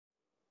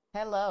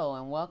Hello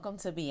and welcome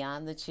to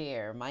Beyond the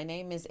Chair. My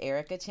name is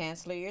Erica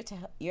Chancellor,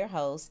 your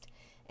host,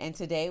 and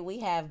today we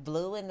have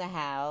Blue in the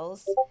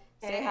house.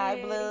 Say hi,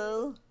 Hey,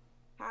 Blue.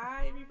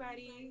 hi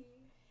everybody.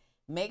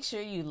 Make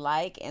sure you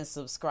like and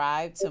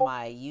subscribe to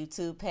my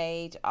YouTube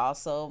page,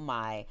 also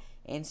my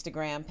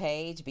Instagram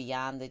page,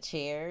 Beyond the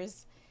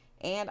Chairs,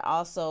 and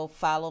also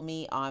follow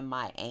me on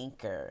my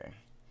Anchor.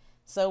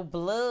 So,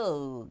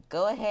 Blue,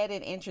 go ahead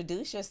and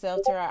introduce yourself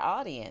to our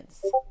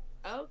audience.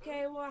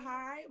 Okay, well,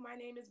 hi. My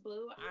name is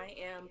Blue. I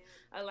am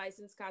a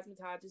licensed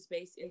cosmetologist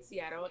based in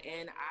Seattle,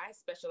 and I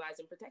specialize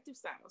in protective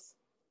styles.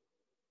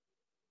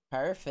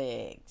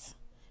 Perfect.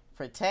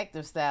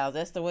 Protective styles,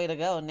 that's the way to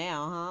go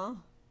now, huh?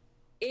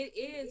 It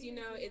is,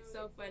 it's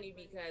so funny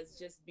because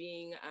just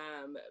being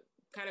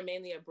kind of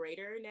mainly a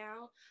braider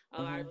now,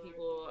 a lot Hmm. of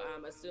people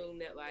assume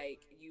that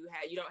like you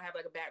don't have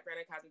like a background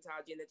in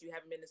cosmetology and that you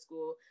haven't been to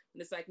school.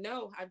 And it's like,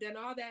 no, I've done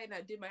all that and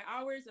I did my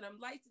hours and I'm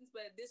licensed,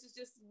 but this is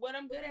just what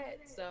I'm good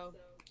at. So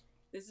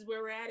this is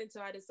where we're at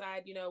until I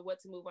decide,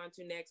 what to move on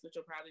to next, which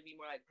will probably be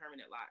more like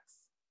permanent locks.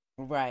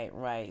 Right,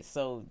 right.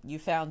 So you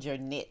found your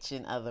niche,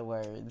 in other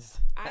words.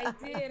 I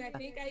did. I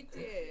think I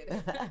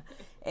did.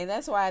 And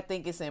that's why I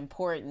think it's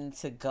important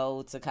to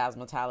go to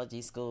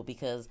cosmetology school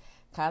because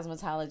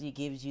cosmetology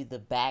gives you the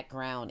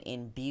background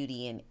in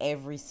beauty in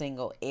every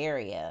single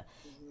area.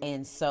 Hmm.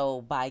 And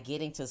so by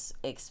getting to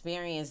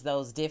experience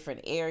those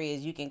different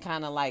areas, you can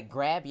kind of like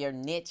grab your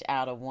niche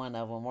out of one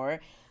of them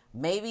or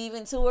maybe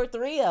even two or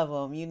three of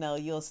them,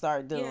 you'll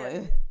start Yeah.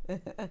 doing.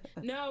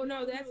 No,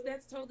 no,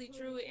 that's totally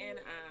true. And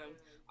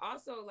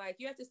also like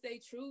you have to stay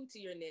true to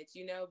your niche,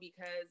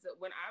 because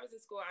when I was in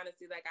school,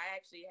 honestly, like I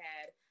actually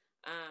had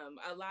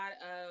a lot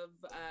of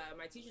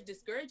my teachers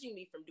discouraging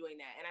me from doing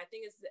that. And I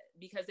think it's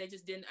because they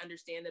just didn't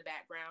understand the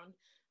background.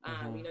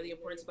 Hmm. The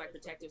importance of like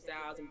protective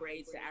styles and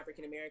braids to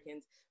African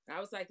Americans. And I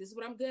was like, this is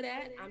what I'm good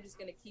at. I'm just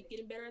gonna keep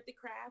getting better at the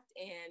craft.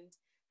 And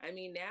I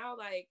mean now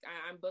like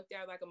I'm booked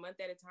out like a month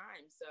at a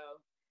time. So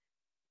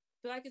I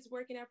feel like it's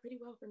working out pretty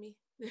well for me.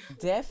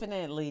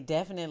 Definitely,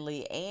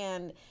 definitely.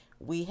 And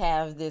we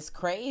have this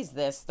craze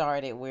that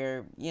started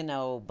where,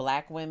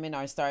 black women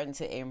are starting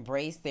to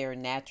embrace their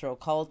natural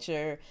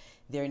culture,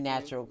 their Hmm.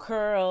 natural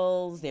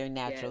curls, their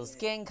natural Yes.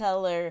 skin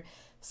color.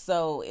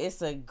 So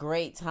it's a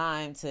great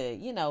time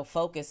to,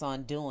 focus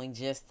on doing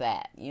just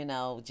that,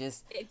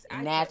 just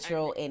I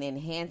natural agree. and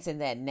enhancing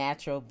that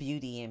natural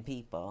beauty in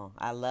people.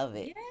 I love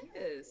it.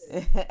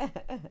 Yes.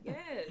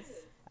 Yes.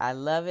 I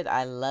love it.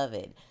 I love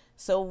it.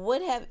 So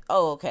what have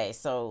oh okay,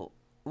 so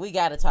we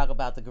gotta talk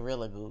about the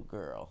Gorilla Glue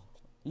girl.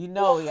 You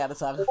know we gotta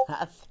talk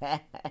about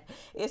that.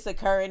 It's a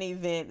current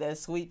event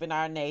that's sweeping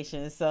our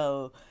nation.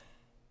 So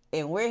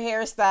and we're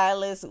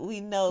hairstylists, we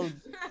know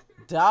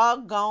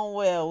doggone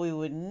well we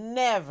would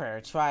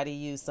never try to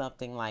use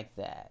something like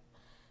that.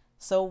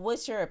 So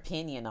what's your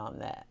opinion on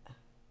that?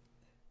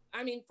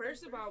 I mean,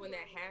 first of all, when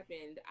that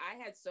happened,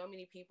 I had so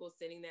many people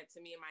sending that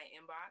to me in my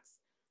inbox.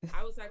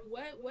 I was like,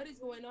 what is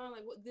going on?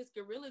 Like what, this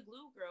Gorilla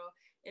Glue girl.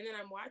 And then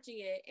I'm watching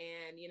it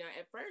and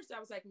at first I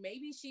was like,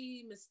 maybe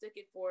she mistook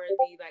it for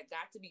the like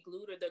got to be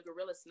glued or the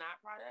Gorilla Snot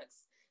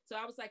products. So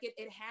I was like,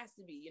 it has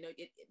to be,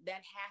 that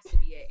has to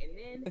be it. And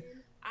then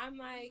I'm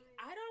like,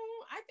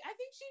 I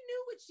think she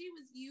knew what she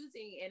was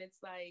using. And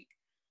it's like,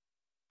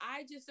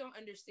 I just don't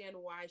understand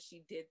why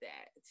she did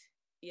that.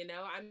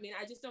 I mean,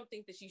 I just don't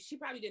think that she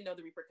probably didn't know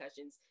the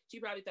repercussions. She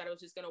probably thought it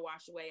was just gonna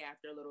wash away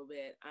after a little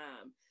bit.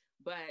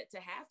 But to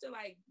have to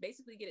like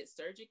basically get it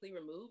surgically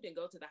removed and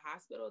go to the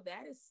hospital,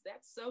 that's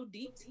so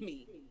deep to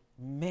me.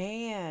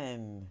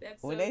 Man,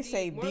 That's when so they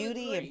say deep. Moral of the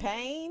beauty and story,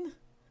 pain,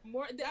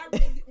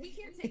 we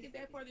can't take it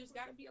that far. There's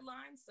got to be a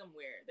line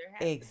somewhere. There has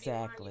to be a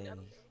line, exactly.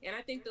 And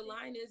I think the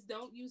line is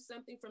don't use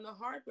something from the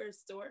hardware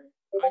store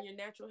on your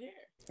natural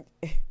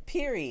hair.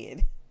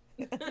 Period.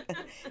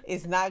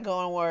 It's not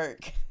going to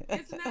work.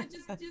 It's not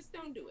just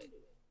don't do it.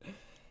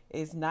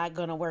 It's not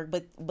going to work.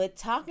 But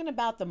talking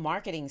about the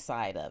marketing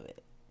side of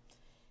it.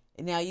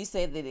 Now you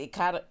said that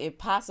it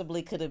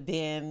possibly could have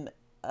been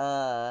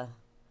a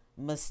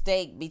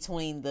mistake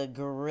between the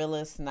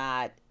gorilla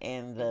snot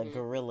and the Hmm.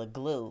 gorilla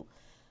glue.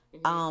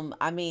 Hmm.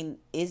 I mean,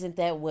 isn't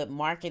that what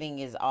marketing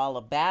is all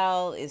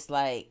about? It's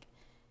like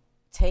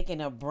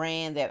taking a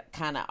brand that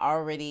kind of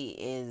already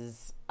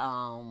is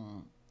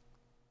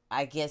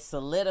I guess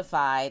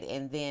solidified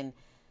and then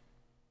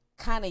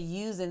kind of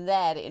using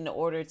that in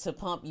order to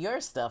pump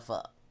your stuff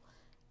up.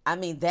 I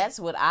mean, that's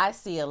what I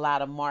see a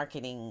lot of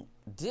marketing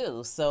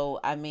do. So,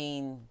 I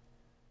mean,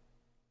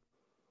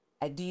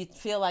 do you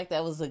feel like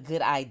that was a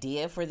good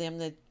idea for them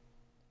to,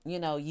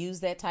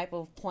 use that type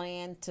of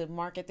plan to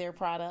market their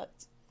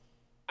product?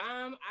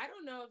 I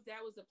don't know if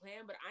that was the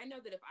plan, but I know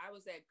that if I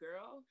was that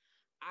girl,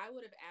 I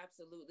would have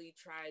absolutely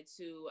tried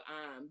to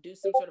do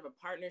some sort of a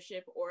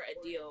partnership or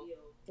a deal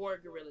for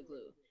Gorilla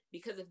Glue.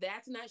 Because if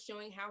that's not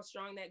showing how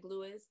strong that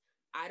glue is,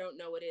 I don't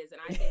know what is. And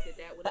I think that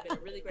that would have been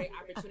a really great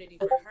opportunity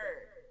for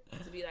her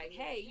to be like,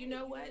 hey, you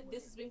know what?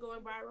 This has been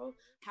going viral.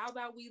 How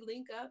about we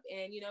link up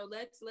and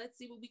let's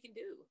see what we can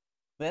do.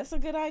 That's a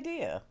good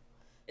idea.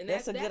 And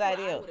That's that's a good that's what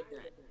I idea. would have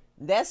done.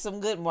 That's some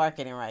good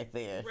marketing right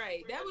there.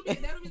 Right. That would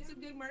be some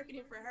good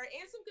marketing for her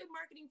and some good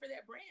marketing for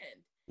that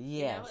brand.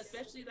 You know, Yes.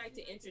 especially like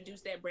to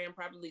introduce that brand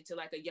probably to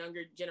like a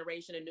younger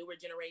generation, a newer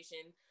generation.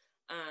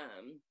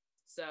 Um,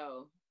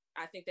 so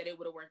I think that it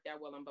would have worked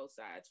out well on both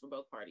sides for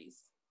both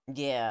parties.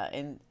 Yeah,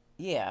 and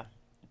yeah,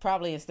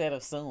 probably instead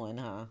of suing,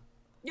 huh?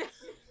 Yeah.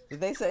 Did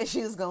they say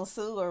she was gonna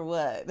sue or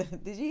what?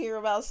 Did you hear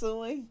about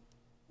suing?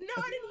 No,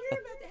 I didn't hear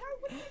about that. How?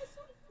 What are you gonna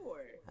sue them for?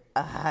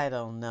 I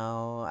don't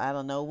know. I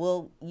don't know.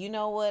 Well, you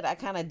know what? I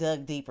kind of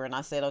dug deeper and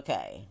I said,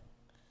 okay,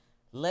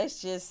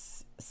 let's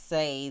just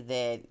say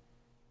that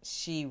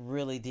she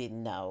really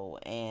didn't know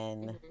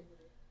and Mm-hmm.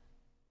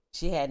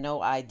 she had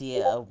no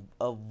idea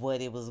of what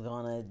it was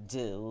gonna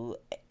do.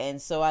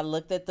 And so I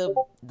looked at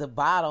the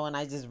bottle and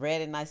I just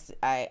read it and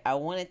I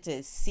wanted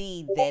to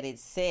see that it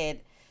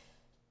said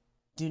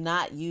do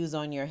not use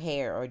on your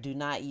hair or do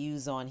not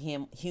use on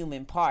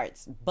human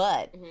parts.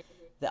 But Mm-hmm.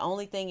 the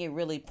only thing it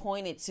really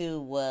pointed to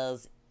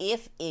was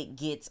if it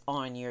gets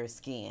on your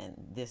skin,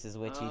 this is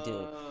what you do.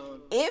 Oh,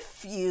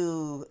 If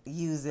you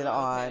use it okay.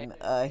 on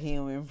a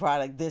human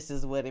product, this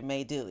is what it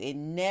may do. It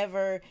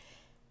never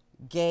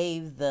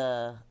gave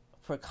the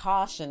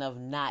precaution of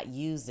not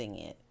using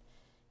it.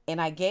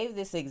 And I gave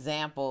this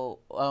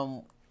example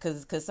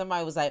because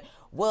somebody was like,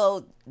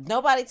 well,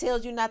 nobody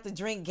tells you not to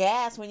drink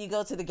gas when you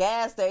go to the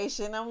gas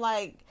station. I'm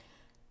like,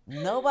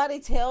 nobody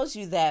tells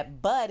you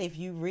that, but if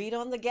you read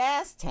on the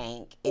gas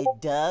tank, it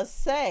does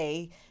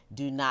say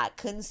do not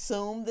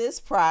consume this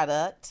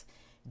product,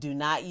 do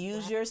not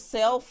use Wow. your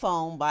cell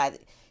phone by,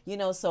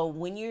 so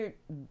when you're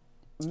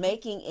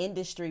making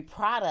industry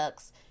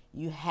products,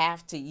 you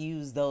have to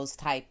use those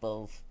type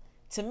of,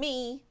 to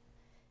me,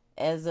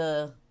 as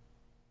a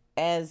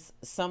as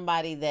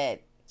somebody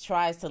that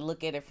tries to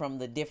look at it from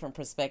the different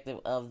perspective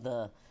of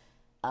the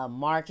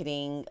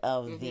marketing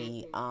of Mm-hmm.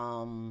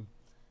 the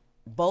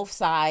both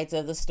sides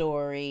of the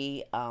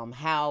story,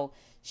 how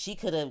she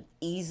could have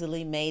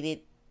easily made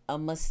it a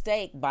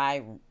mistake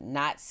by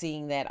not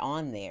seeing that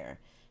on there.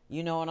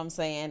 You know what I'm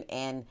saying?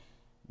 And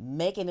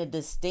making a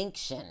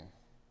distinction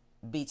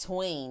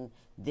between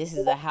this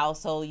is a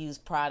household use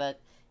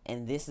product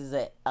and this is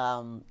a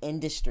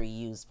industry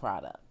use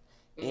product.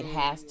 It Mm.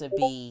 has to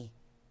be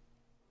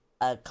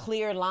a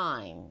clear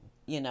line.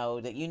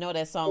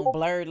 That song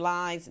Blurred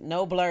Lines,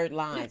 no blurred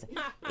lines.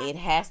 It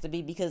has to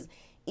be because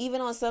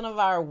even on some of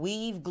our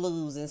weave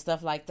glues and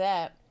stuff like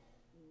that,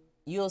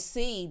 you'll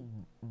see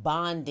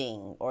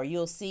bonding or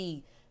you'll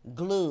see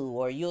glue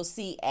or you'll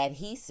see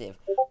adhesive.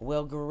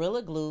 Well,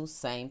 Gorilla Glue,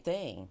 same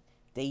thing.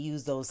 They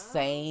use those Oh,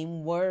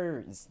 same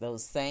words,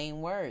 those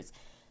same words.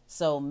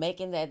 So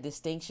making that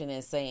distinction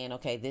and saying,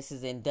 okay, this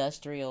is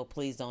industrial,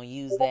 please don't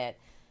use that,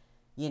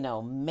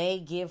 may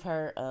give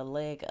her a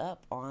leg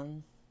up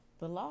on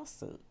the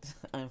lawsuit, that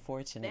is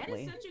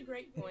unfortunately. such a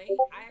great point.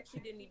 I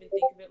actually didn't even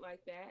think of it like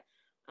that.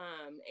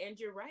 And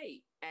you're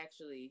right.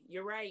 Actually,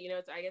 you're right. You know,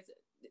 it's I guess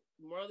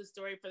moral of the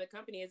story for the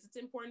company is it's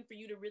important for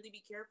you to really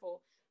be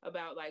careful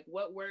about like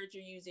what words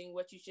you're using,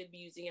 what you should be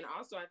using, and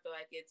also I feel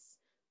like it's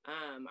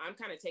I'm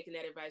kind of taking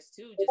that advice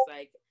too, just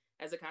like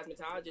as a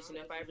cosmetologist, you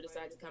know, if I ever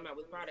decide to come out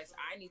with products,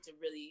 I need to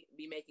really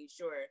be making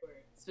sure,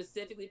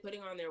 specifically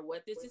putting on there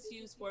what this is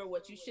used for,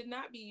 what you should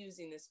not be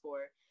using this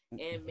for,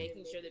 and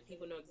making sure that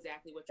people know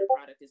exactly what your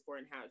product is for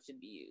and how it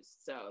should be used.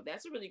 So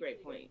that's a really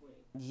great point.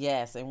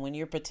 Yes, and when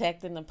you're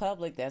protecting the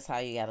public, that's how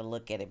you got to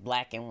look at it,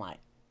 black and white,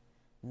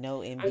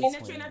 no in I mean,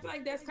 that's true, and I between. feel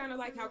like that's kind of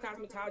like how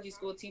cosmetology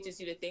school teaches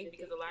you to think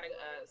because a lot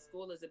of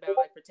school is about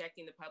like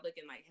protecting the public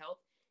and like health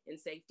and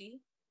safety.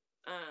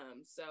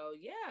 So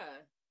yeah,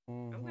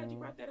 I'm glad you Hmm.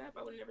 brought that up.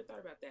 I would have never thought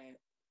about that.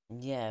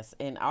 Yes,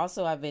 and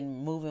also I've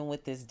been moving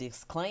with this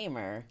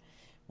disclaimer.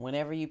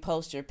 Whenever you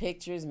post your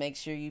pictures, make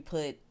sure you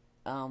put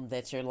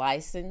that you're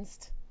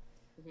licensed,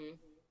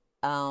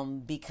 Hmm.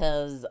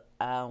 because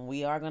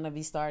we are going to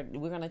be start.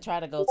 We're going to try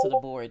to go to the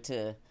board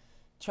to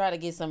try to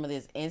get some of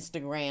this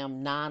Instagram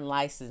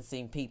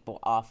non-licensing people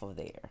off of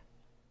there.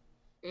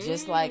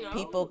 Just Mm, like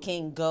people oh.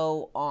 can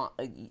go on,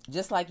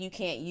 just like you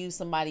can't use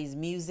somebody's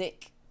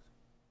music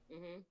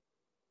Hmm.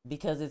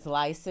 because it's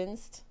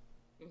licensed.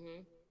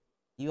 Hmm.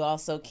 You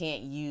also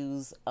can't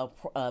use a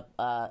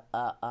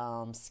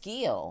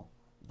skill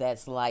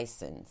that's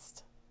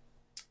licensed.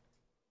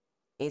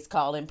 It's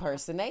called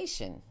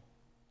impersonation.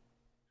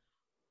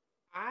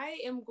 I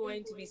am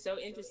going to be so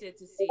interested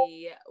to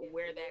see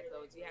where that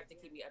goes. You have to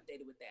keep me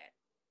updated with that.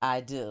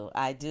 I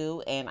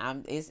do,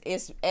 and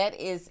it's at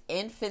its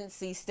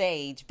infancy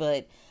stage,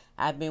 but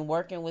I've been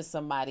working with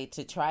somebody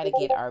to try to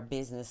get our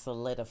business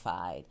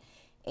solidified,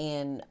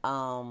 and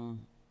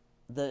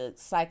the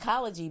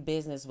psychology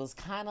business was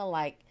kind of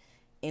like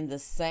in the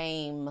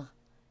same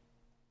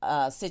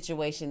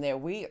situation that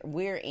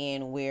we're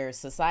in, where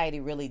society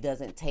really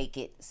doesn't take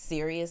it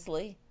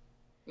seriously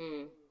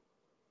Mm.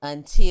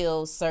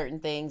 until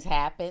certain things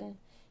happen.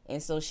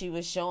 And so she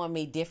was showing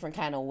me different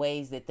kind of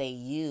ways that they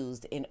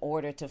used in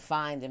order to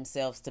find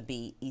themselves to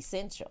be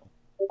essential.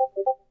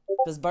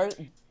 Because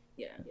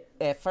Yeah.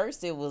 at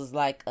first it was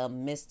like a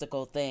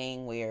mystical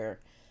thing where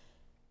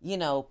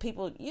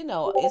people,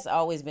 it's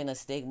always been a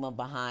stigma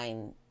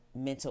behind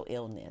mental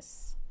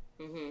illness.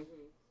 Mm-hmm.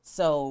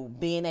 So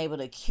being able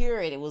to cure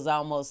it, it was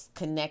almost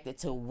connected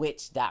to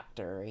witch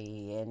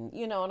doctory, and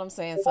you know what I'm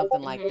saying,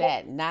 something like Mm-hmm.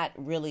 that. Not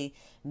really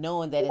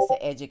knowing that it's an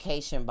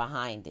education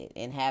behind it,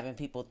 and having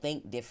people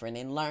think different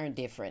and learn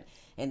different,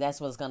 and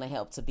that's what's going to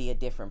help to be a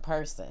different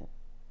person.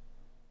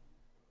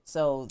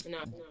 So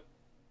No.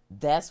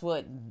 that's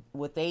what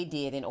they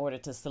did in order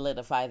to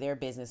solidify their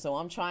business. So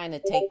I'm trying to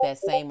take that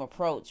same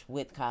approach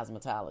with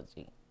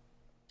cosmetology.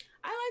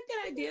 I like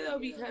that idea though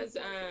because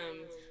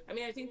I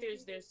mean I think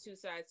there's two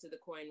sides to the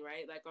coin,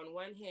 right? Like on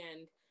one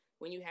hand,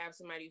 when you have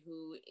somebody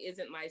who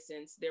isn't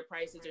licensed, their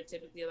prices are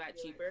typically a lot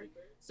cheaper.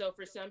 So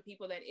for some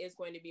people that is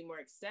going to be more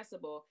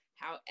accessible.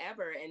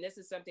 However, and this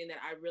is something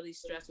that I really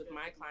stress with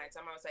my clients,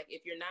 I'm always like,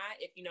 if you're not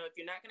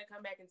going to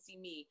come back and see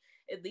me,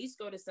 at least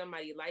go to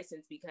somebody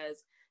licensed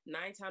because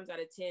 9 times out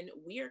of 10,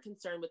 we are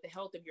concerned with the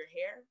health of your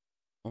hair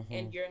Mm-hmm.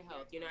 and your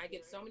health. I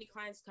get so many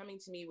clients coming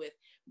to me with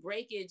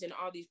breakage and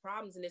all these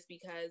problems, and it's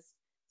because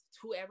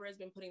whoever has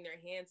been putting their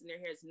hands in their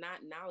hair is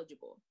not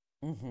knowledgeable.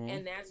 Mm-hmm.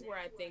 And that's where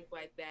I think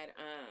like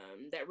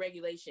that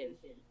regulation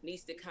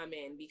needs to come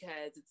in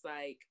because it's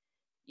like,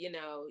 you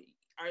know,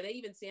 are they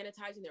even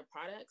sanitizing their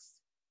products?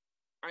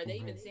 Are they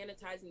even Mm-hmm.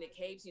 sanitizing the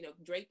capes,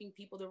 draping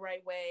people the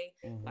right way?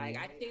 Like,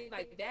 I Mm-hmm. think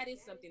like that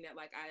is something that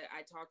like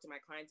I talk to my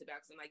clients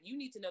about because I'm like, you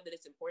need to know that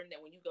it's important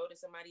that when you go to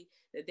somebody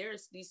that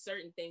there's these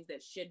certain things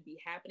that should be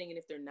happening. And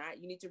if they're not,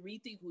 you need to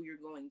rethink who you're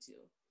going to.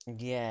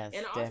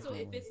 And Yes, also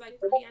if definitely. it's like,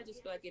 for me, I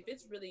just feel like if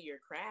it's really your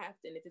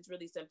craft and if it's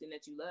really something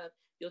that you love,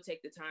 you'll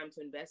take the time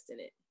to invest in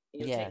it. And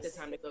you'll take the Yes.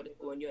 time to go to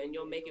school and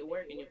you'll make it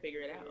work and you'll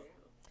figure it out.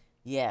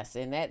 Yes,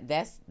 and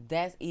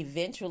that's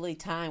eventually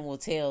time will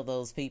tell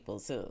those people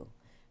too,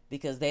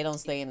 because they don't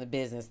stay in the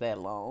business that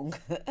long.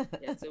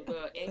 Yes, it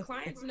will. And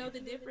clients know the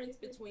difference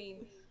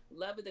between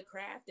love of the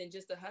craft and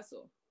just a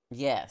hustle.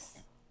 Yes,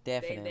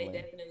 They definitely.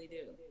 definitely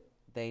do.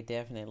 They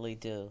definitely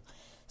do.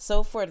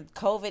 So for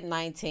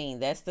COVID-19,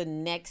 that's the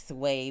next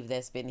wave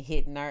that's been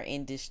hitting our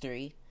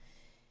industry.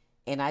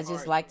 And I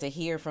just Hard. like to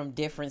hear from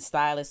different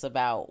stylists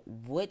about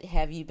what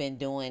have you been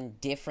doing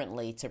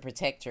differently to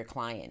protect your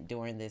client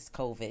during this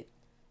COVID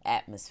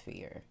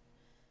atmosphere.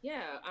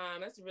 Yeah,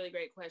 that's a really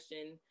great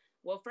question.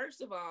 Well,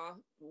 first of all,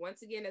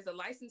 once again, as a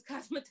licensed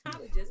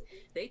cosmetologist,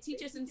 they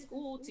teach us in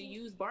school to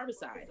use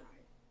barbicide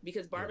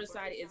because Yeah.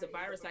 barbicide is a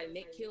viricide and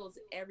it kills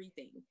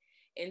everything.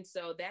 And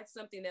so that's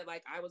something that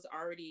like I was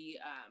already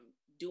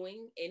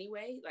doing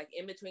anyway, like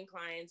in between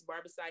clients,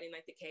 barbiciding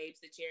like the capes,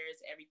 the chairs,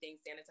 everything,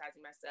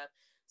 sanitizing my stuff.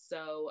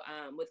 So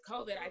with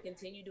COVID, I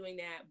continue doing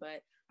that,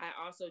 but I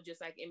also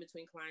just like in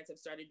between clients have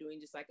started doing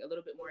just like a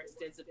little bit more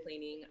extensive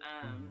cleaning.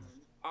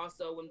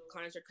 Also, when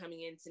clients are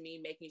coming in to me,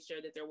 making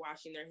sure that they're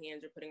washing their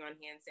hands or putting on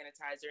hand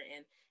sanitizer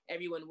and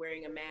everyone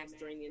wearing a mask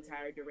during the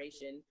entire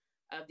duration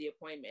of the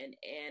appointment.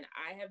 And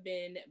I have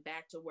been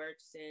back to work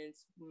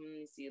since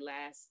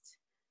last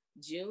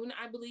June,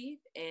 I believe,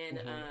 and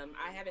Mm-hmm.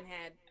 I haven't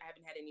had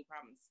any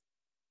problems.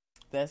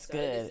 That's So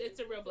it's good. it's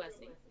a real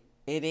blessing.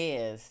 It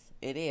is.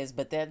 It is.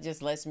 But that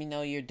just lets me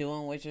know you're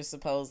doing what you're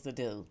supposed to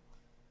do.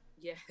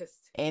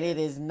 Yes, And it yes.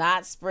 is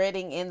not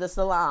spreading in the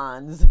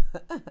salons.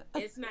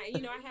 It's not.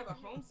 I have a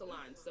home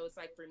salon, so it's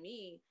like for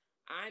me,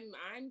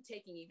 I'm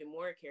taking even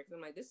more care because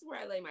I'm like, this is where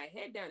I lay my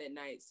head down at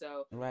night.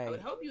 So I would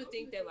Right. hope you would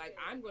think that like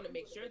I'm going to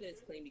make sure that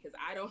it's clean because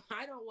I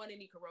don't want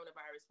any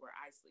coronavirus where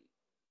I sleep.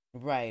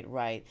 Right,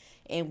 right.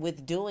 And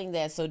with doing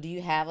that, so do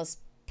you have a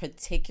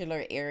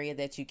particular area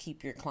that you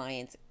keep your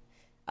clients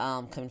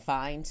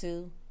confined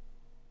to?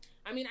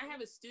 I mean, I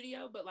have a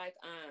studio, but like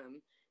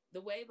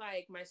the way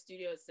like my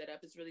studio is set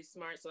up is really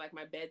smart. So like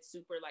my bed's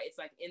super like it's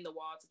like in the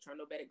wall. It's a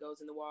trundle bed. It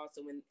goes in the wall.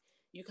 So when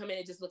you come in,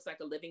 it just looks like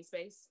a living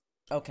space.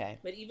 Okay.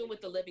 But even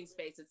with the living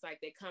space, it's like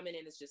they come in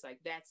and it's just like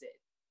that's it.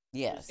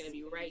 We're just Yes. gonna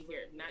be right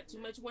here. Not too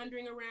much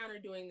wandering around or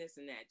doing this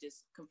and that.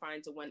 Just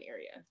confined to one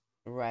area.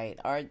 Right.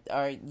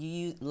 Are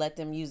you let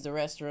them use the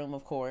restroom,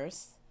 of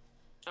course,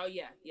 Oh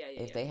yeah, yeah,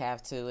 yeah, if yeah. they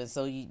have to. And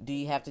so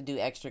you have to do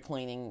extra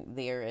cleaning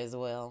there as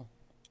well?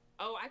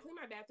 Oh, I clean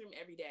my bathroom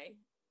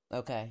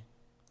Okay.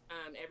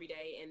 every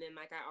day, and then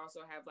like I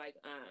also have like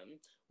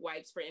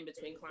wipes for in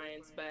between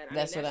clients. But I mean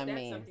That's what that's I that's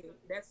mean. something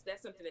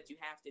that's something that you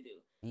have to do.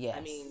 I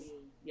mean, Yes.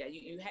 yeah,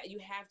 you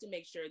have to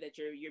make sure that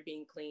you're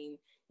being clean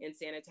and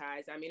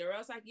sanitized. I mean, or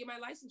else I can get my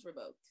license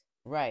revoked.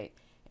 Right.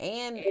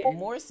 And And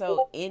more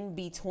so in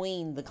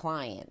between the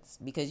clients,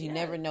 because you yeah,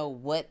 never know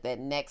what that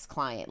next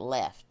client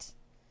left.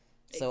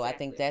 So I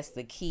think exactly. that's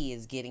the key,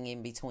 is getting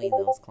in between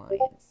those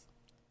clients.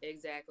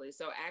 Exactly.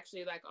 So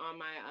actually, like on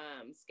my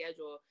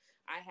schedule,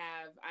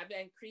 I've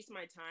increased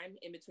my time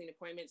in between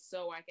appointments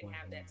so I can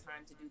have that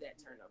time to do that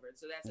turnover.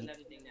 So that's Y-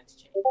 another thing that's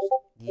changed.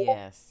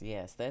 Yes,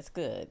 yes, that's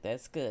good.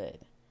 That's good.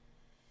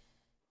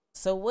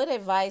 So, what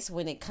advice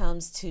when it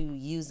comes to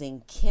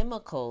using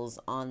chemicals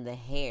on the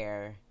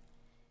hair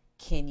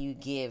can you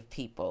give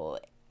people?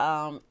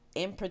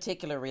 In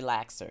particular,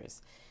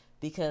 relaxers,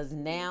 because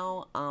Hmm.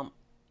 now,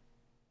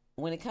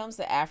 when it comes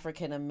to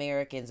African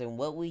Americans and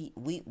what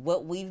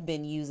we've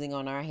been using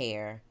on our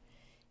hair,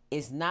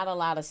 it's not a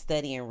lot of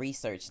study and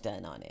research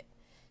done on it.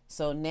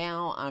 So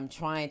now I'm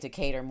trying to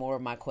cater more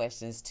of my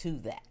questions to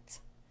that.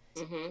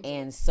 Mm-hmm.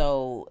 And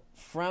so,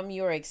 from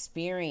your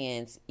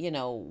experience,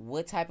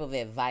 what type of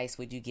advice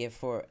would you give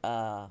for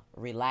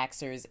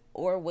relaxers,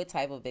 or what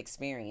type of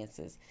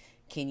experiences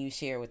can you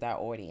share with our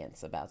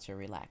audience about your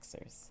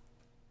relaxers?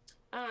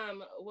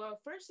 Well,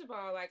 first of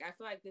all, like I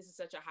feel like this is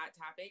such a hot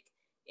topic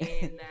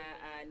in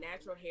the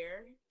natural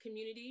hair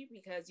community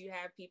because you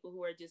have people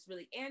who are just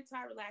really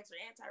anti-relaxer.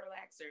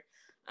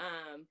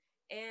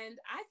 And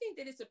I think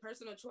that it's a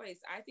personal choice.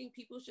 I think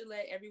people should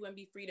let everyone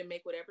be free to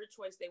make whatever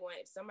choice they want.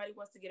 If somebody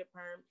wants to get a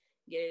perm,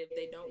 get it. If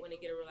they don't want to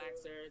get a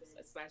relaxer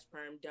slash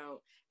perm, don't.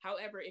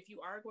 However, if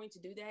you are going to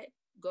do that,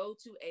 go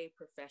to a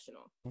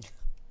professional.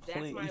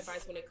 That's my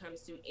advice Please. when it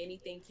comes to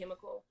anything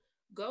chemical.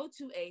 Go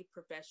to a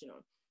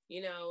professional.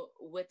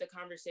 With the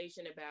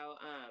conversation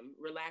about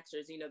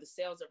relaxers, the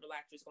sales of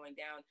relaxers going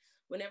down.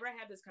 Whenever I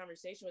have this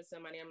conversation with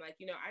somebody, I'm like,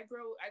 I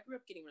grew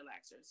up getting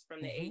relaxers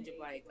from the age of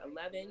Mm-hmm. like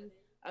 11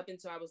 up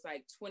until I was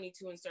like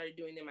 22 and started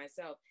doing them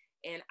myself.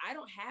 And I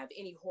don't have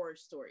any horror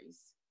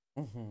stories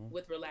Mm-hmm.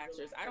 with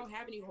relaxers. I don't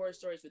have any horror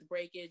stories with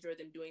breakage or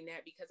them doing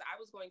that because I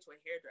was going to a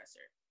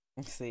hairdresser.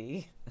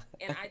 See?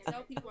 And I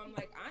tell people, I'm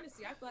like,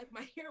 honestly, I feel like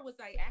my hair was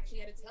like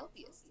actually at its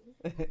healthiest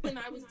when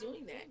I was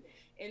doing that.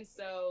 And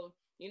so,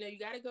 you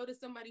got to go to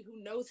somebody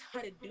who knows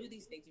how to do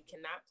these things. You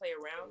cannot play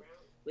around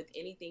with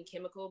anything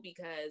chemical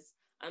because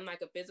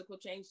unlike a physical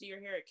change to your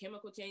hair, a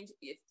chemical change,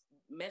 if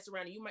mess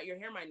around, your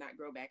hair might not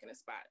grow back in a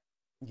spot.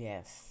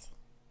 Yes,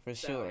 for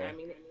So, sure. I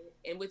mean,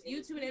 and with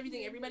YouTube and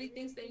everything, everybody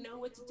thinks they know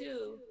what to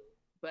do.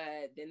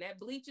 But then that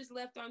bleach is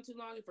left on too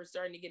long if we're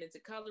starting to get into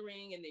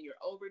coloring and then you're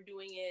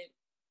overdoing it.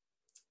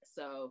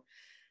 So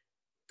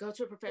go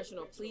to a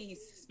professional, please.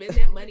 Spend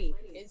that money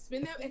and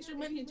spend that extra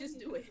money and just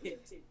do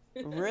it.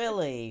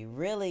 Really,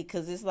 really,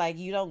 because it's like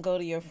you don't go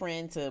to your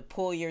friend to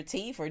pull your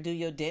teeth or do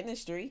your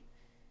dentistry.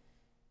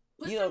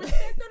 Put You some don't.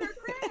 respect on our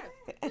craft.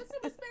 Put some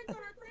respect on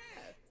our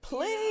craft.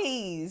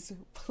 Please, And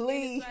it's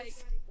like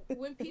please.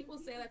 when people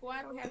say like, "Well,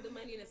 I don't have the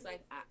money," and it's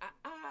like,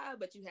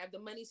 but you have the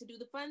money to do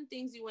the fun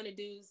things you want to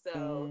do.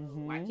 So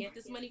why Mm-hmm. can't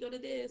this money go to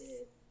this?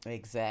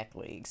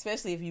 Exactly.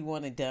 Especially if you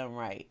want it done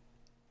right.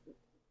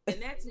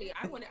 And that's me.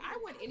 I want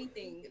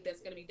anything that's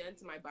going to be done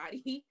to my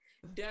body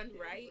done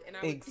right, and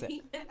I would Exactly.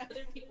 think that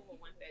other people will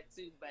want that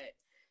too. But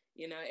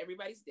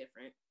everybody's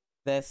different.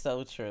 That's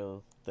so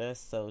true. That's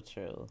so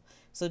true.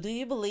 So, do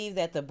you believe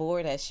that the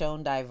board has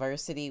shown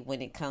diversity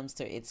when it comes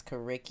to its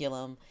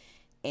curriculum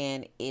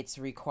and its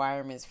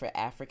requirements for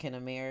African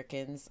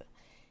Americans?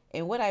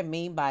 And what I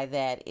mean by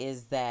that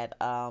is that,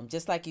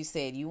 just like you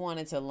said, you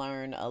wanted to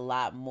learn a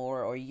lot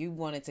more, or you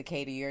wanted to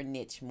cater your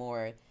niche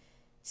more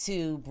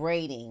to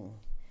braiding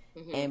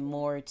Hmm. and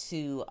more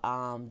to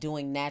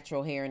doing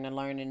natural hair and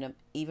learning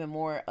even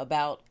more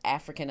about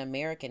African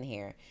American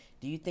hair.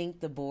 Do you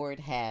think the board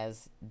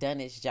has done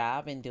its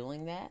job in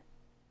doing that?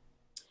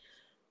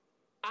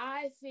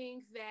 I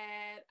think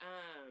that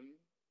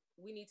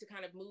we need to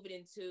kind of move it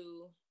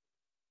into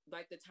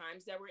like the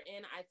times that we're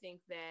in. I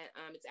think that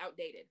it's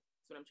outdated.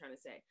 That's what I'm trying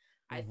to say.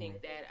 I Mm-hmm. think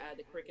that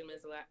the curriculum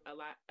is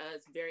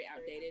is very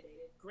outdated.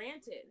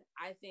 Granted,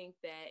 I think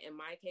that in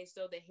my case,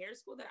 though, the hair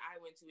school that I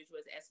went to, which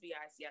was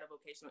SVI, Seattle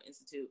Vocational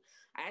Institute,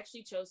 I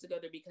actually chose to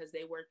go there because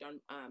they worked on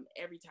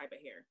every type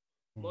of hair,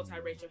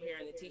 multiracial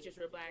hair, and the teachers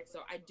were black.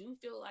 So I do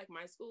feel like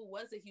my school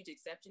was a huge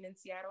exception in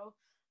Seattle.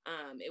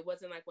 It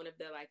wasn't like one of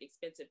the like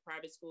expensive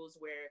private schools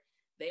where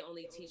they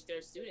only teach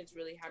their students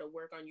really how to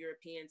work on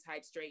European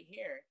type straight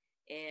hair.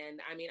 And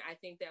I mean, I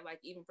think that like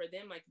even for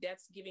them, like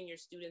that's giving your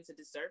students a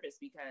disservice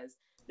because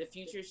the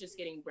future is just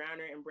getting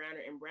browner and browner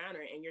and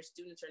browner, and your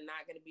students are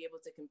not going to be able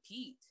to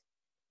compete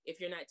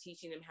if you're not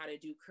teaching them how to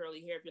do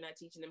curly hair, if you're not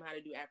teaching them how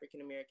to do African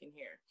American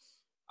hair.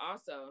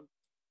 Also,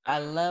 I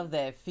um, love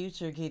that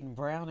future getting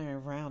browner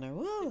and browner. the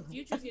Woo!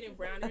 future's getting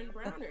browner and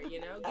browner,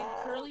 getting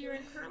curlier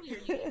and curlier.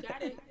 You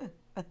got to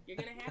You're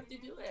gonna have to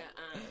do it.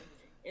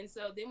 And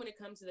so then when it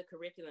comes to the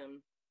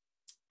curriculum,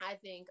 I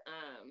think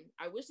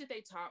I wish that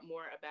they taught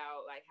more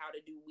about like how to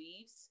do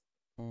weaves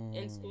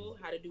in Mm. school,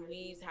 how to do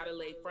weaves, how to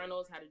lay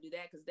frontals, how to do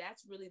that, because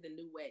that's really the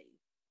new wave.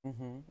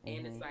 Mm-hmm.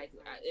 And it's Mm-hmm. like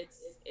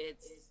it's.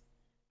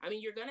 I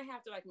mean, you're gonna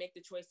have to like make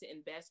the choice to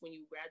invest when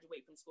you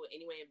graduate from school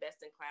anyway,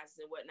 invest in classes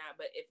and whatnot.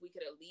 But if we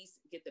could at least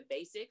get the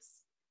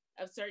basics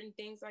of certain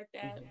things like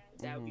that,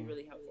 Mm-hmm. that would be Mm-hmm.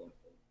 really helpful.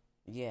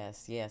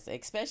 Yes, yes,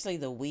 especially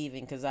the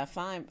weaving, because I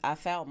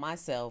found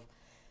myself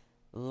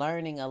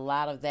learning a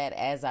lot of that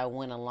as I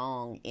went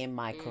along in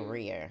my Mm,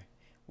 career.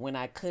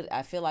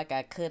 I feel like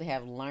I could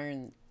have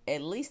learned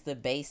at least the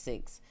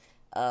basics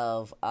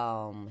of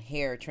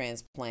hair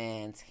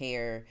transplants,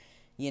 hair,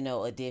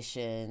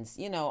 additions,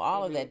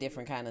 all of mm-hmm. that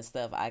different kind of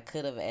stuff. I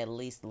could have at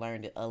least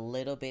learned a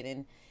little bit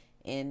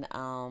in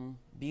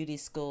beauty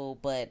school,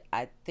 but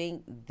I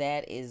think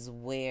that is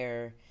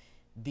where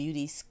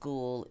beauty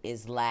school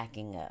is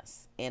lacking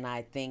us. And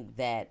I think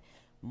that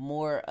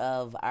more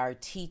of our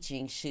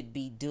teaching should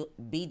be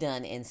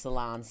done in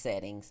salon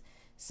settings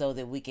so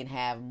that we can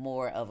have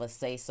more of a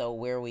say so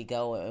where we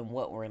go and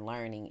what we're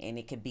learning, and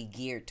it could be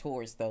geared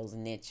towards those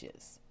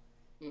niches.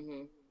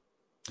 Hmm.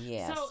 So,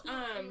 Yes.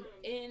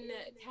 in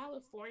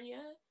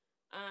California,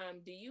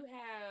 do you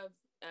have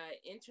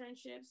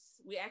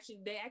internships? We actually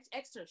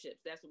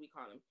externships. That's what we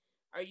call them.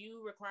 Are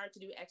you required to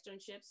do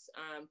externships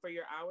for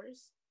your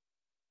hours?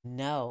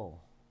 No.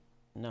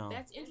 No.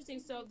 That's interesting.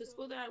 So the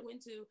school that I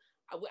went to,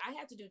 I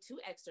had to do two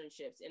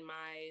externships in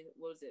my,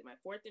 what was it, my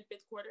fourth and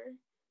fifth quarter.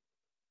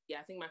 Yeah,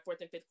 I think my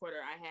fourth and fifth quarter,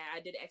 I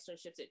did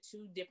externships at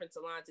two different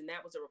salons, and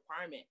that was a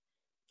requirement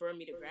for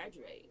me to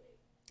graduate.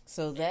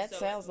 So And that so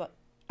sounds like,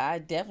 I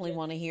definitely just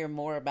want to hear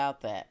more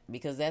about that,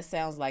 because that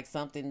sounds like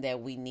something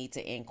that we need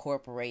to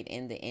incorporate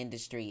in the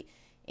industry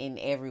in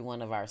every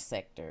one of our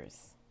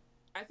sectors.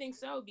 I think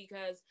so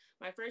because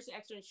my first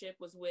externship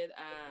was with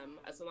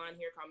a salon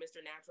here called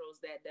Mr. Naturals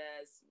that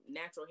does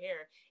natural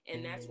hair,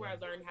 and that's where I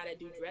learned how to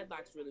do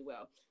dreadlocks really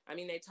well. I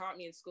mean, they taught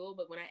me in school,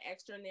 but when I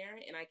externed there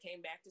and I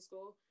came back to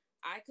school,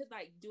 I could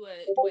like do a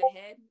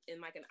head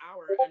in like an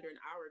hour, under an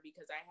hour,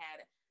 because I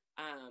had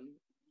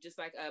just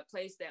like a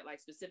place that like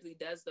specifically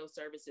does those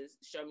services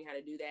show me how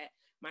to do that.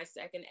 My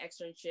second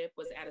externship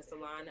was at a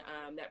salon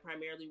that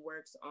primarily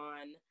works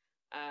on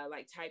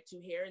like type 2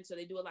 hair, and so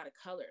they do a lot of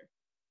color.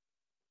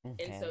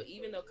 And so Okay.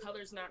 even though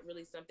color is not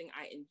really something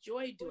I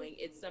enjoy doing,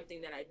 it's something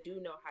that I do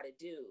know how to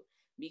do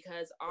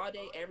because all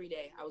day, every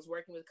day, I was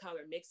working with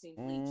color, mixing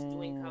bleach,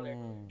 doing color,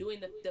 Mm. doing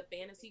the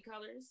fantasy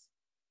colors.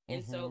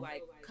 And so Mm-hmm.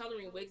 like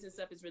coloring wigs and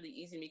stuff is really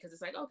easy to me because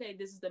it's like, okay,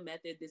 this is the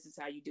method, this is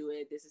how you do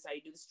it, this is how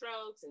you do the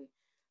strokes. And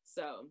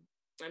so,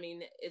 I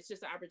mean, it's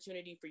just an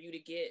opportunity for you to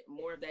get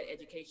more of that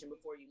education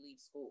before you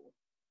leave school.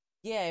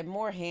 Yeah,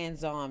 more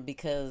hands on,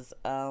 because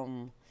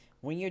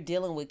when you're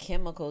dealing with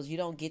chemicals, you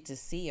don't get to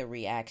see a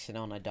reaction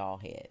on a doll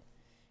head.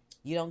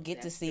 You don't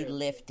get to That's see true.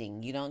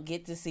 lifting. You don't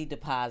get to see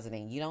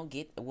depositing. You don't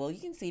get, well, you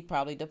can see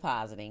probably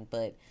depositing,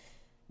 but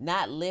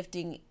not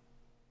lifting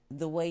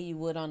the way you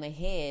would on a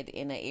head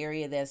in an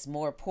area that's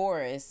more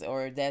porous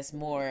or that's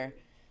more,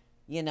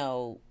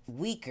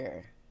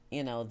 weaker.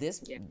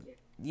 This,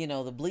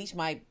 Yeah. the bleach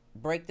might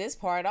break this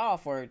part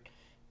off or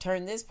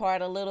turn this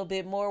part a little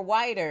bit more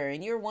whiter,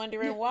 and you're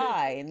wondering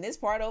why. And this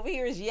part over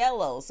here is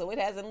yellow, so it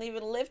hasn't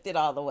even lifted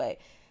all the way.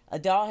 A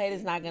doll head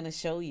is not going to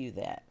show you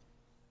that.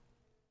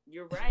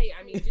 You're right.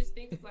 I mean, just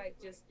think of like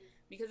just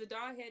because a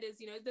dog head is,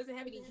 it doesn't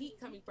have any heat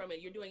coming from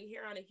it. You're doing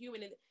hair on a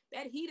human, and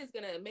that heat is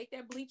gonna make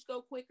that bleach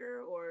go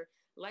quicker. Or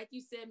like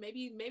you said,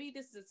 maybe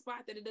this is a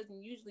spot that it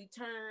doesn't usually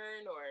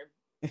turn.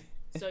 Or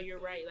so you're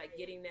right. Like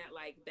getting that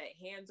that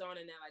hands on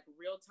and that like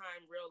real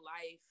time, real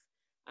life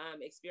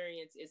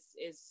experience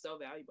is so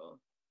valuable.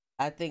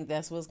 I think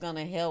that's what's going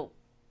to help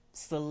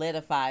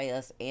solidify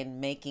us in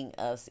making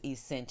us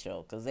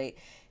essential, because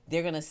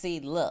they're going to see,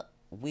 look,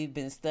 we've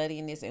been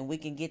studying this, and we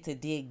can get to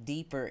dig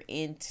deeper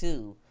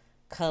into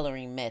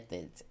coloring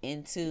methods,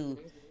 into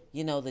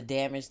Mm-hmm. the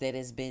damage that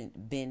has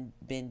been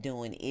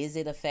doing. Is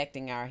it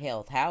affecting our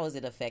health? How is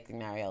it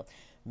affecting our health?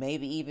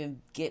 Maybe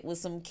even get with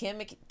some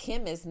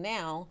chemists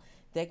now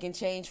that can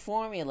change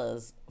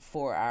formulas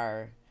for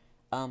our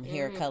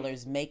hair Mm-hmm.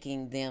 colors,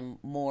 making them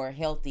more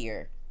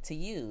healthier to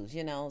use.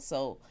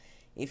 So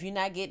if you're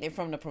not getting it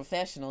from the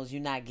professionals,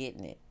 you're not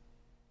getting it.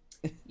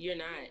 You're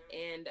not.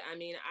 And I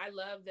mean, I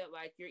love that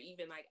like you're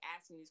even like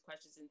asking these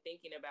questions and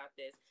thinking about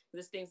this.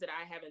 There's things that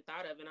I haven't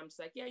thought of. And I'm just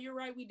like, yeah, you're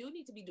right. We do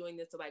need to be doing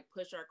this to like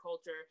push our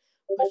culture,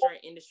 push our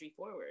industry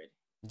forward.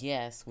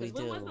 Yes, we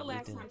Because when was do. the We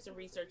last do. time some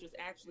research was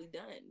actually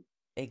done?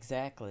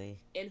 Exactly.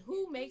 And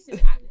who makes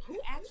it? Who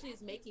actually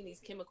is making these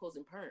chemicals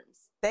and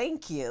perms?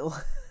 Thank you.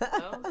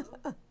 Oh,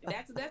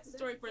 that's a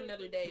story for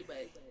another day.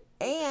 But food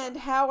for And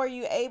thought. how are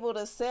you able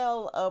to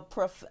sell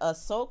a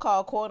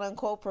so-called quote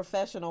unquote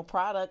professional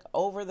product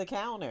over the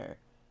counter?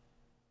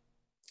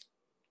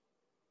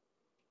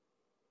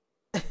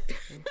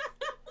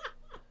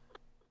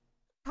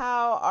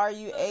 How are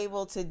you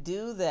able to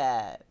do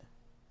that?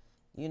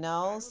 I don't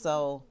know.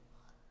 So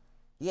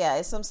yeah,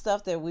 it's some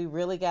stuff that we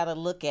really got to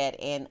look at,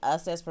 and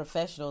us as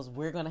professionals,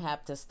 we're going to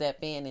have to step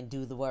in and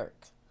do the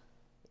work,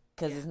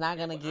 because Yeah, it's not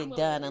and going to I'm get willing to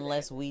done do that.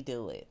 unless we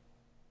do it.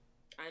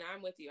 And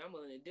I'm with you. I'm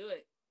willing to do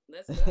it.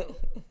 Let's go.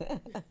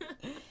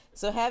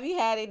 So have you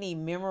had any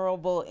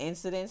memorable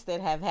incidents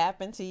that have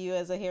happened to you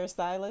as a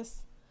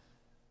hairstylist?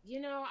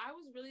 I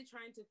was really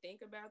trying to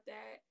think about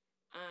that.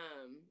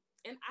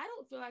 And I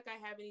don't feel like I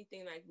have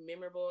anything like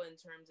memorable in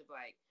terms of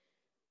like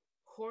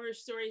horror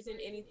stories and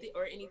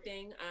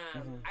anything.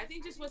 Hmm. I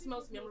think just what's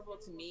most memorable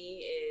to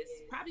me is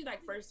probably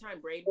like first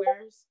time braid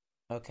wearers.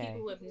 People Okay.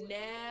 who have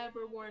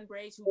never worn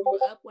braids, who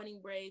grew up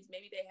wanting braids.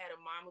 Maybe they had a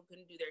mom who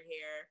couldn't do their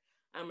hair,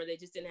 or they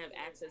just didn't have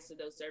access to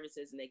those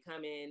services, and they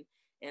come in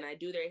and I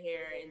do their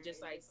hair, and just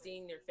like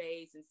seeing their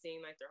face and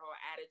seeing like their whole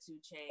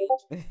attitude change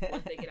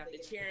once they get out the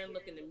chair and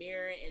look in the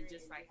mirror, and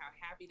just like how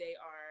happy they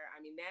are.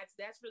 I mean,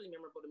 that's really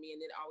memorable to me,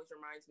 and it always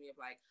reminds me of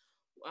like,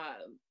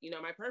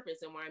 my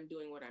purpose and why I'm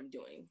doing what I'm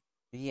doing.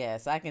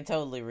 Yes, I can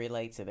totally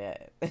relate to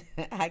that.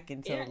 I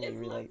can Yeah, totally it's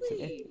relate to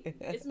lovely.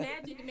 that. It's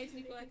magic. It makes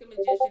me feel like a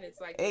magician.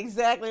 It's like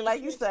Exactly just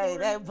like you say,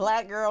 transform. that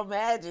black girl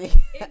magic.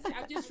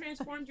 I've just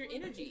transformed your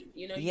energy.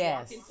 You walk in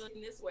Yes.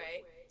 feeling this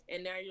way,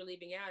 and now you're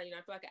leaving out. I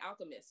feel like an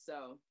alchemist. So I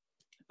feel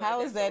like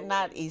How is that's so that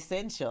not rewarding.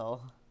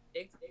 essential?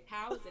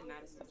 How is it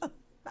not essential?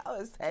 How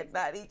is that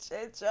not Exactly.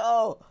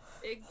 essential?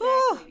 Whew.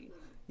 Exactly.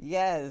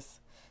 Yes.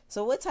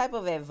 So, what type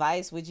of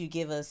advice would you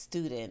give a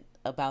student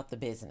about the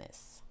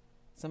business?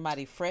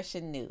 Somebody fresh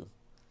and new.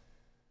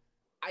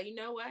 You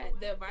know what?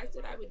 The advice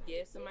that I would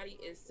give somebody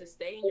is to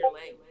stay in your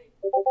lane.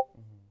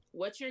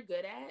 What you're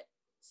good at,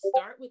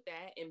 start with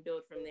that and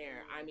build from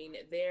there. I mean,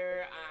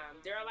 there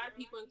are a lot of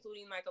people,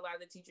 including like a lot of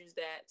the teachers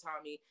that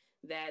taught me,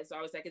 that's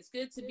always like it's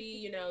good to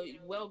be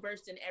well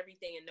versed in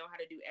everything and know how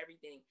to do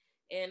everything.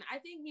 And I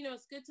think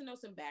it's good to know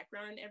some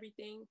background in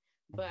everything.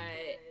 But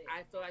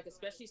I feel like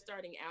especially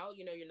starting out,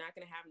 you're not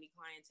going to have any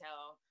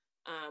clientele.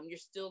 You're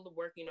still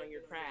working on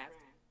your craft.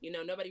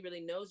 Nobody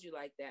really knows you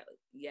like that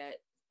yet.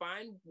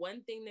 Find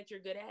one thing that you're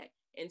good at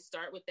and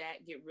start with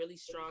that. Get really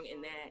strong in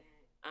that,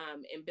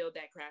 and build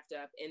that craft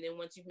up. And then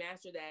once you've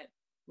mastered that,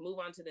 move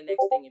on to the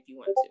next thing if you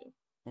want to.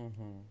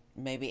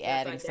 Maybe So I feel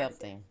adding like that's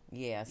something.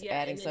 Yes, yeah,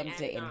 adding and then something add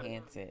to it on.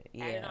 enhance it.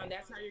 Add it Yeah. on.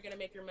 That's how you're gonna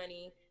make your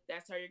money.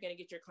 That's how you're gonna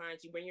get your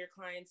clients. You bring your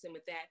clients in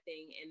with that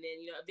thing, and then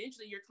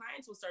eventually your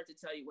clients will start to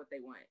tell you what they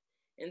want.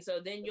 And so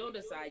then you'll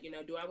decide,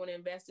 do I want to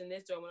invest in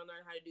this? Do I want to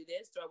learn how to do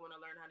this? Do I want to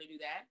learn how to do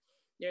that?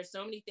 There's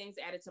so many things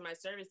added to my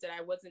service that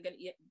I wasn't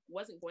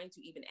going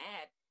to even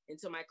add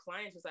until my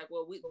clients was like,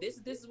 well, this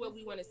is what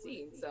we want to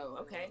see. And so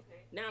okay,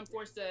 now I'm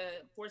forced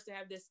to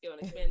have this skill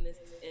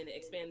and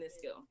expand this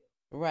skill.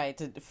 Right.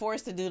 To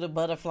forced to do the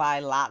butterfly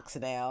locks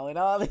now and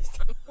all this.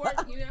 I'm forced,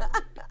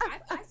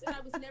 I said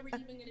I was never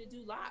even going to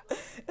do locks.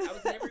 I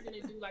was never going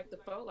to do like the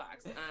faux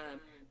locks.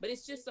 But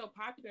it's just so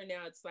popular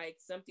now. It's like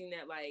something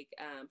that like,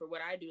 for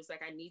what I do, it's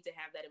like I need to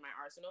have that in my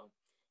arsenal.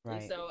 And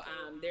Right. so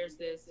there's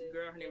this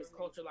girl, her name is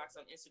Culture Locks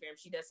on Instagram.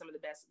 She does some of the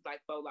best like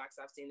faux locks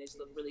I've seen. They just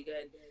look really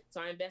good. So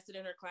I invested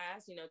in her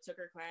class, took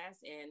her class,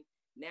 and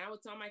now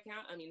it's on my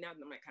account. I mean, not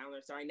on my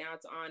calendar. Sorry, now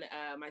it's on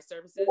my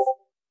services,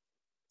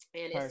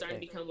 and it's starting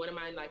to Perfect. become one of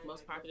my like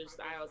most popular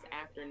styles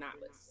after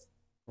knotless.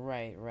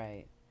 Right,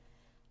 right.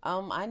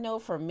 I know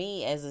for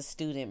me as a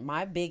student,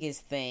 my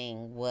biggest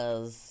thing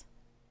was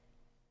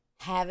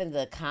having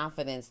the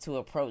confidence to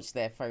approach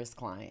that first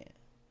client,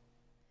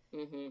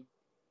 Mm-hmm.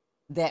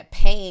 that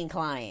paying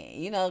client,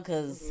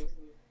 because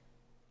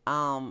Mm-hmm.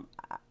 um,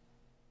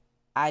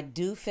 I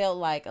do feel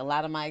like a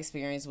lot of my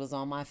experience was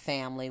on my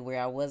family where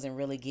I wasn't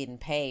really getting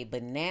paid,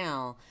 but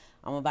now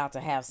I'm about to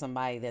have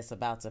somebody that's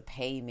about to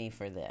pay me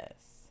for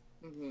this.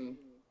 Mm-hmm.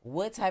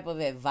 What type of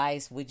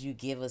advice would you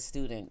give a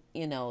student,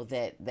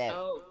 that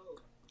Oh,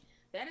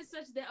 that is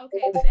such that.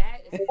 Okay, that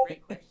is a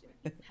great question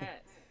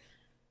because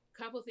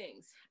couple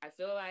things. I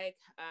feel like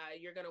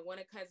you're gonna want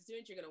to, as a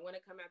student, you're gonna want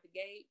to come out the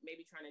gate,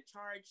 maybe trying to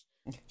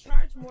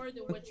charge more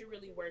than what you're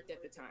really worth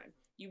at the time.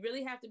 You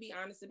really have to be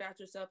honest about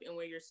yourself and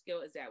where your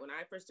skill is at. When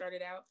I first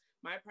started out,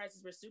 my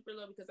prices were super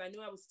low because I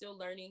knew I was still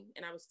learning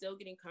and I was still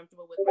getting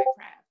comfortable with my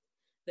craft.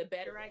 The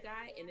better I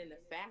got, and then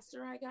the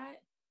faster I got,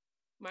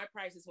 my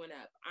prices went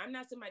up. I'm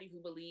not somebody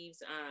who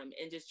believes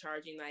in just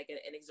charging like an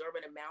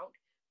exorbitant amount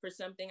for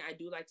something. I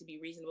do like to be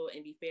reasonable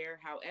and be fair.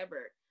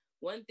 However,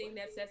 one thing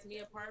that sets me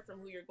apart from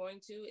who you're going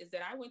to is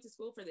that I went to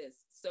school for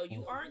this. So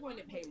you are going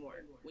to pay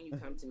more when you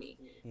come to me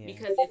yeah,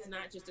 because it's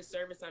not just a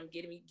service I'm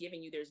giving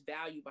you, there's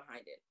value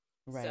behind it.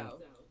 right. So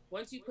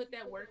once you put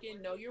that work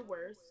in, know your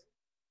worth.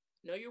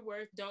 Know your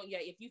worth. Don't, yeah,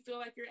 if you feel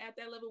like you're at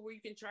that level where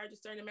you can charge a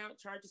certain amount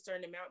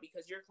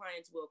because your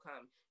clients will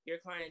come. Your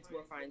clients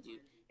will find you.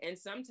 And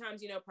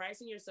sometimes,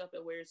 pricing yourself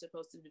at where you're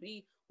supposed to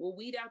be will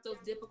weed out those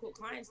difficult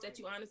clients that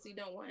you honestly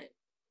don't want.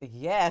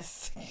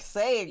 Yes,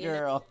 say it, You know,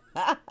 girl.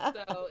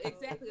 so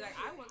exactly, like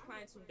I want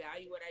clients who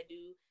value what I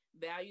do,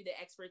 value the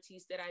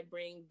expertise that I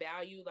bring,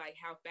 value like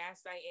how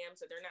fast I am,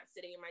 so they're not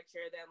sitting in my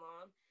chair that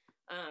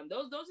long.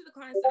 Those are the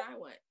clients that I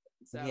want.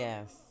 So,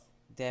 Yes,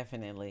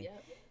 definitely.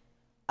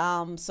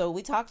 yep, So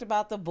we talked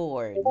about the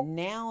board.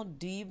 Now,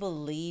 do you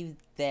believe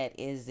that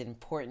is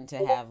important to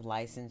have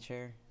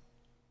licensure?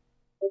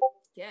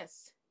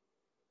 yes,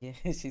 Yeah,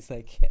 she's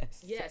like,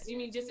 yes. yes. You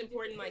mean just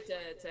important, like to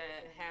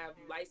have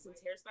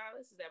licensed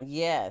hairstylists? Is that what you mean?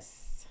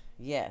 Yes.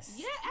 Yes.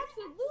 Yeah,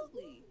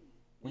 absolutely.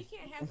 We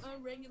can't have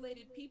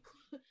unregulated people.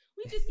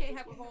 We just can't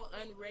have a whole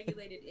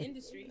unregulated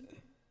industry.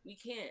 We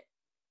can't.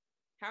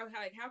 How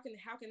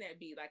can that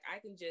be? Like I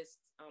can just,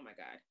 oh my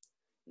god,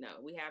 no.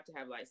 We have to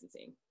have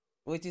licensing.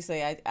 Would you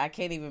say I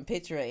can't even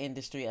picture an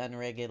industry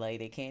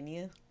unregulated? Can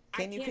you?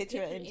 I Can you can't picture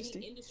an picture any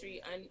industry?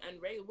 industry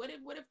unregulated.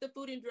 What if the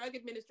Food and Drug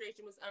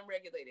Administration was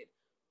unregulated?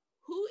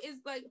 Who is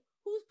like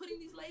who's putting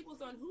these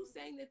labels on? Who's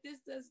saying that this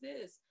does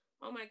this?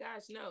 Oh my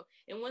gosh, no.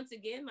 And once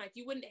again, like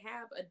you wouldn't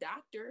have a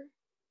doctor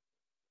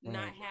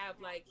not Right. have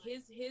like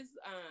his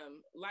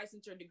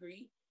licensure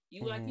degree.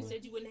 You, like you Mm-hmm.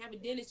 said, you wouldn't have a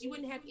dentist. You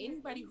wouldn't have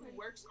anybody who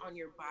works on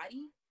your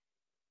body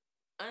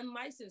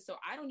unlicensed. So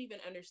I don't even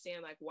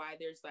understand like why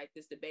there's like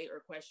this debate or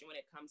question when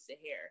it comes to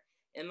hair.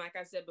 And like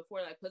I said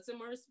before, like put some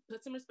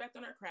respect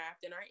on our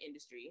craft and our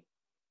industry.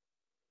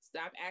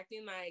 Stop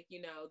acting like,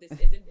 this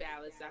isn't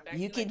valid. Stop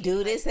You acting can like do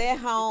anybody this can at just do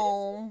this.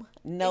 home.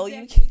 No,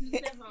 you Exactly. You can do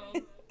this can't. at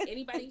home.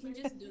 Anybody can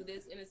just do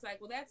this. And it's like,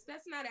 well,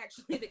 that's not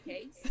actually the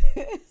case.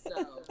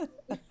 So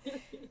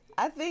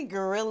I think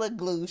Gorilla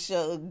Glue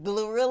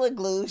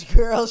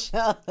girl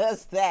showed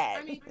us I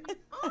that. mean, come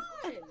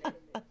on.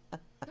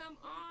 Come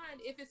on.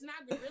 If it's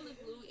not Gorilla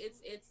Glue, it's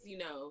the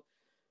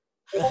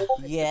broken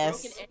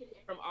Yes. edge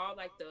from all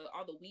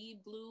the weave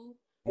glue.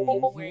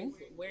 People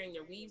Mm-hmm. wearing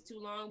their weaves too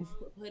long,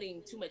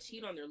 putting too much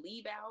heat on their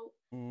leave out.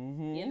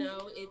 Mm-hmm.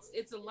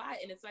 It's a lot,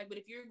 and it's like, but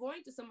if you're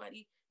going to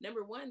somebody,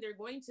 number one, they're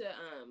going to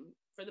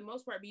for the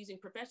most part be using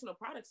professional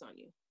products on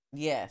you,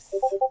 Yes.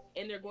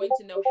 and they're going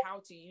to know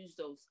how to use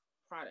those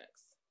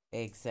products.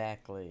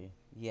 Exactly.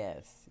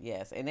 Yes.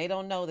 Yes. And they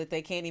don't know that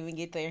they can't even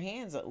get their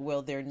hands.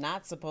 Well, they're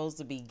not supposed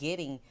to be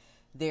getting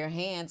their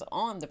hands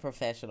on the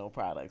professional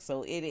products.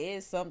 So it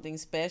is something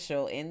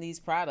special in these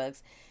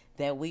products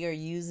that we are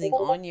using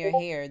on your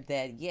hair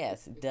that,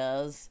 yes,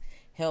 does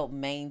help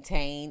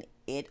maintain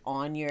it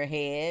on your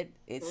head.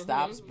 It Mm-hmm.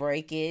 stops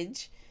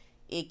breakage.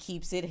 It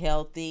keeps it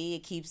healthy.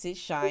 It keeps it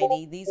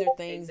shiny. These are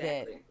things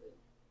that Exactly.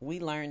 we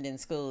learned in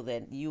school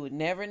that you would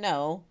never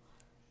know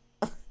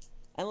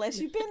unless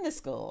you've been to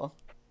school.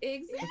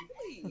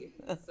 Exactly.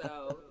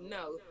 So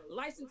no,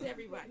 license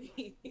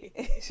everybody.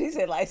 She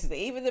said license,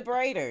 even the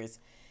braiders.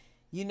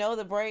 You know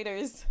the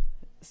braiders.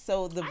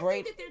 So the I think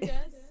braid. that there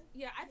does.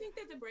 Yeah, I think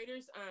that the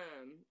braiders.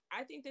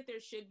 I think that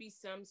there should be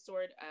some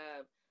sort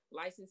of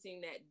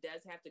licensing that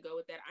does have to go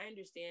with that. I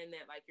understand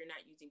that like you're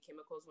not using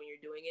chemicals when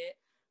you're doing it.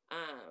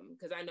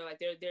 Because I know like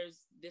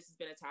there's this has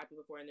been a topic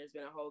before, and there's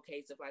been a whole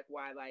case of like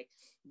why like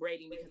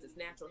braiding because it's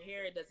natural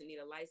hair it doesn't need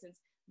a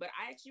license. But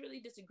I actually really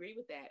disagree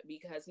with that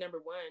because number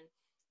one,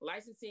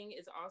 licensing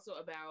is also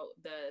about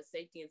the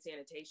safety and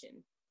sanitation.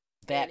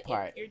 And That if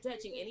part. you're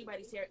touching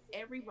anybody's hair,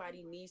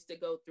 everybody needs to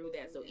go through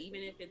that. So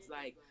even if it's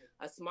like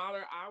a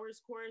smaller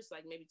hours course,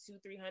 like maybe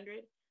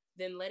 200-300,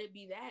 then let it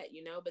be that.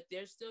 But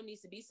there still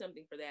needs to be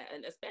something for that,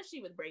 and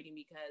especially with braiding,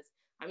 because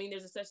I mean,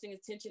 there's a such thing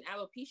as tension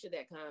alopecia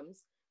that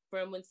comes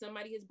from when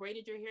somebody has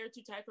braided your hair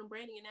too tight from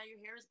braiding, and now your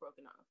hair is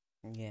broken off.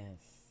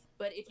 Yes.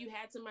 But if you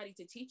had somebody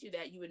to teach you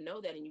that, you would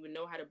know that, and you would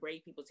know how to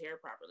braid people's hair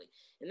properly.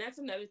 And that's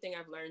another thing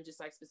I've learned,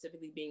 just like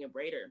specifically being a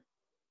braider,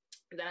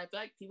 that I feel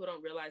like people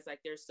don't realize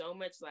like there's so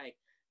much like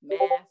math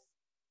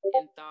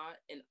and thought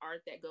and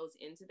art that goes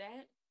into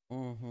that.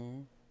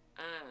 Mm-hmm.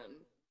 Um,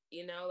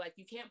 like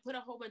you can't put a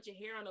whole bunch of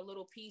hair on a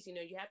little piece. You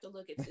have to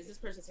look at, is this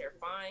person's hair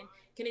fine?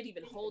 Can it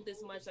even hold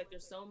this much? Like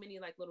there's so many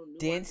like little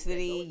nuances that go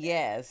Density. with that.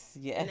 Yes.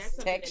 And Yes. that's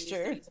something that needs to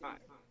Texture. be taught.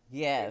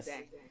 Yes.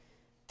 Exactly. Because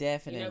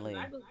Definitely.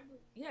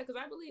 yeah, because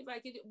I believe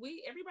like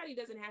everybody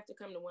doesn't have to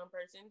come to one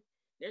person.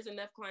 There's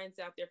enough clients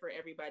out there for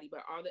everybody,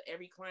 but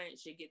every client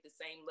should get the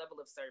same level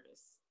of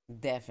service.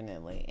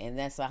 Definitely. And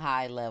that's a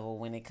high level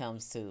when it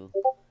comes to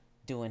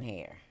doing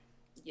hair.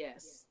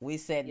 Yes. We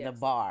setting the Yes.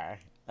 bar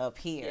up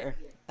Yeah. here.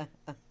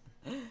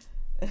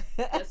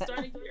 Let's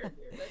start it here.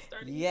 Let's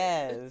start it here.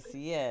 Yes,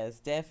 yes,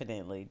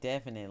 definitely,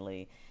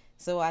 definitely.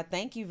 So I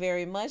thank you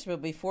very much.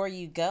 But before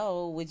you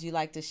go, would you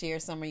like to share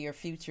some of your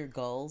future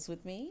goals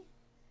with me?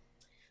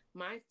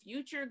 My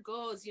future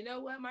goals. You know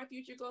what? My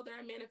future goal that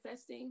I'm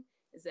manifesting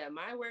is that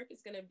my work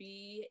is going to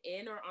be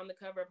in or on the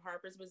cover of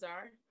Harper's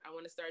Bazaar. I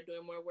want to start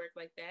doing more work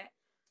like that.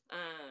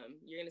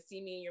 You're going to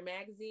see me in your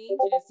magazines.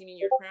 You're going to see me in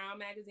your Crown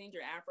magazines,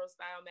 your Afro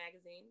style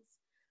magazines.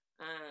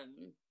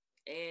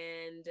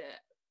 And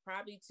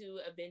probably to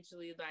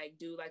eventually like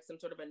do like some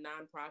sort of a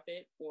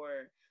nonprofit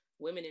for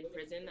women in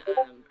prison.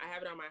 I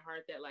have it on my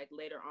heart that like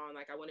later on,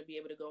 like I want to be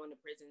able to go into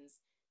prisons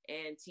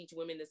and teach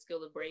women the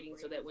skill of braiding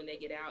so that when they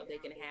get out, they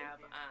can have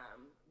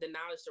the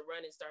knowledge to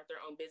run and start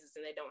their own business,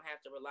 and they don't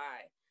have to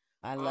rely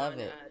I love on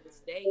it. the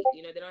state.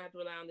 They don't have to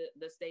rely on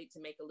the state to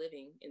make a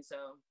living. And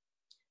so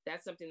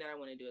that's something that I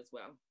want to do as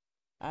well.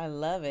 I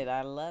love it.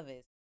 I love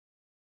it.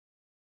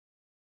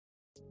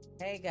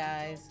 Hey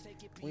guys,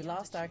 we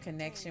lost our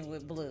connection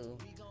with Blue,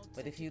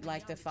 but if you'd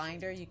like to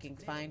find her, you can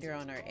find her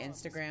on our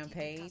Instagram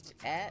page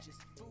at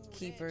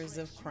Keepers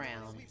of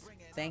Crown.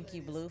 Thank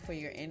you, Blue, for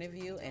your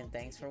interview, and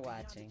thanks for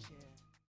watching.